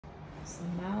So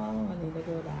now I need to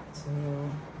go back to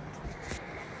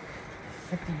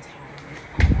freaking town.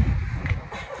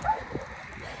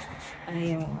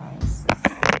 Anyways, I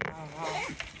don't know.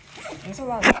 There's a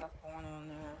lot of stuff going on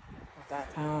there with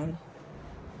that town.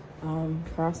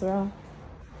 Crossrail.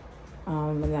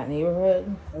 In that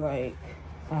neighborhood. Like,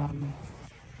 I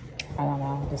don't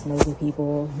know, just nosy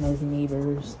people, nosy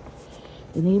neighbors.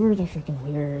 The neighbors are freaking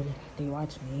weird. They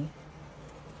watch me.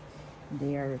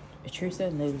 They are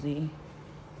intrusive, nosy.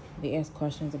 They ask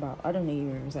questions about other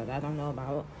neighbors that I don't know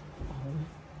about.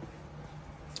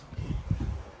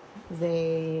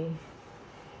 They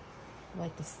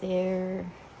like to stare.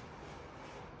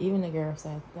 Even the girl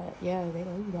said that, yeah, they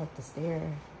like to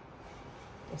stare.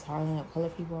 There's hardly enough color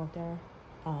people out there.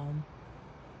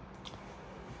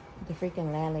 The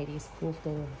freaking landlady spoofed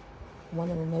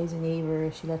one of the nosy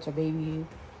neighbors. She let her baby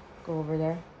go over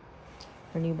there.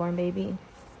 Her newborn baby.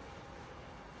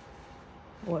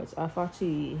 I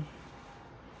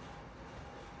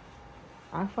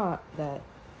thought that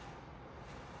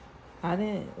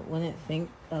wouldn't think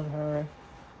of her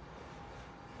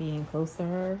being close to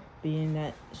her, being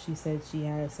that she said she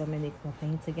had so many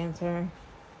complaints against her,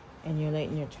 and you're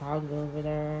letting your child go over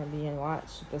there being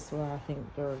watched. That's why I think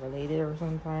they're related or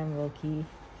sometime, low key.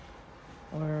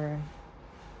 Or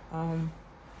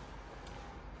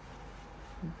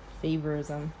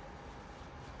favorism.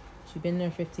 She's been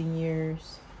there 15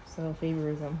 years, so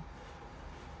favorism.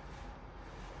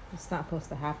 It's not supposed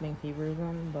to happen,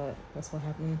 favorism, but that's what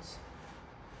happens.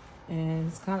 And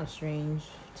it's kind of strange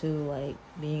too, like,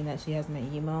 being that she has my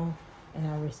email and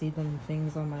I received them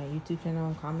things on my YouTube channel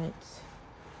and comments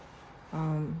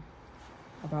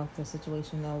about the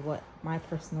situation of what my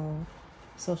personal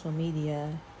social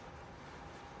media,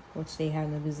 which they have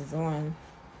no business on,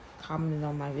 commented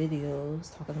on my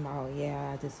videos, talking about,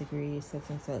 yeah, I disagree, such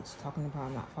and such, talking about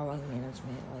I'm not following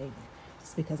management, like,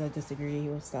 just because I disagree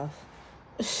with stuff.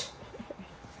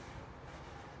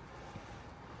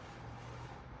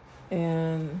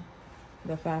 And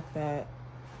the fact that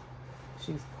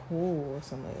she's cool or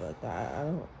something like that,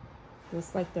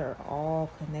 it's like they're all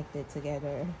connected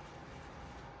together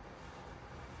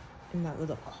in that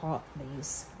little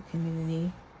cult-based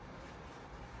community.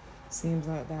 Seems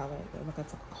like that, like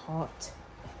it's a cult.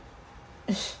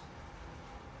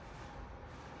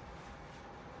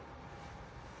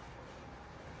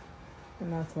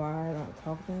 And that's why I don't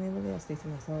talk to anybody. I stay to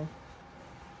myself.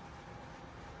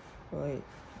 Like,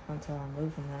 until I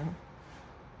move from there.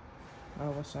 I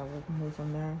wish I would move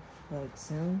from there, like,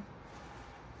 soon.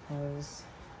 Because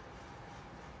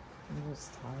I'm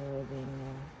just tired of being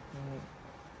there. Like,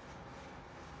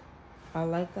 I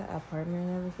like the apartment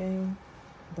and everything.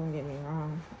 Don't get me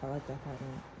wrong. I like the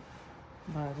apartment.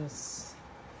 But I just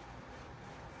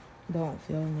don't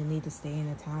feel the need to stay in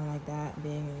a town like that,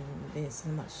 there's so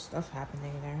much stuff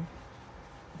happening there.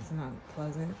 It's not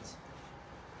pleasant.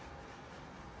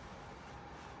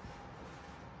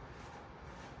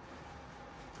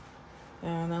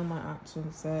 And I know my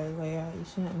option said, like, yeah, you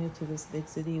shouldn't move to this big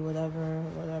city, whatever,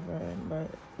 but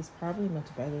it's probably much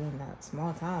better than that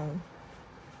small town.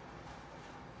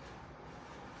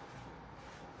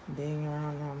 Being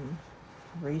around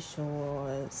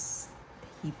racial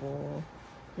people.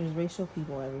 There's racial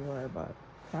people everywhere, but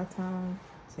that town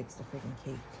takes the freaking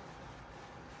cake.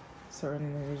 Certain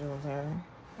individuals there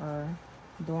are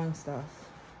doing stuff.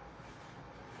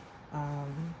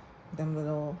 Them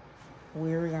little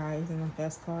weird guys in the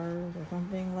fast cars or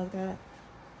something like that.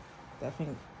 I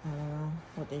don't know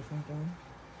what they're thinking.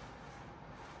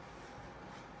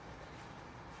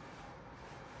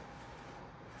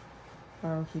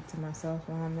 I'll keep to myself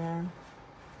when I'm there.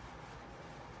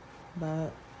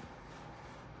 But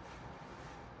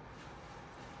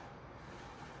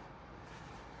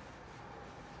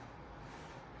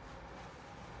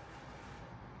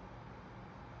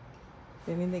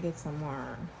they need to get some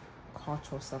more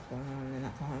cultural stuff going on in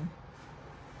that town.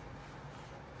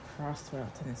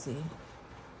 Crossrail, Tennessee.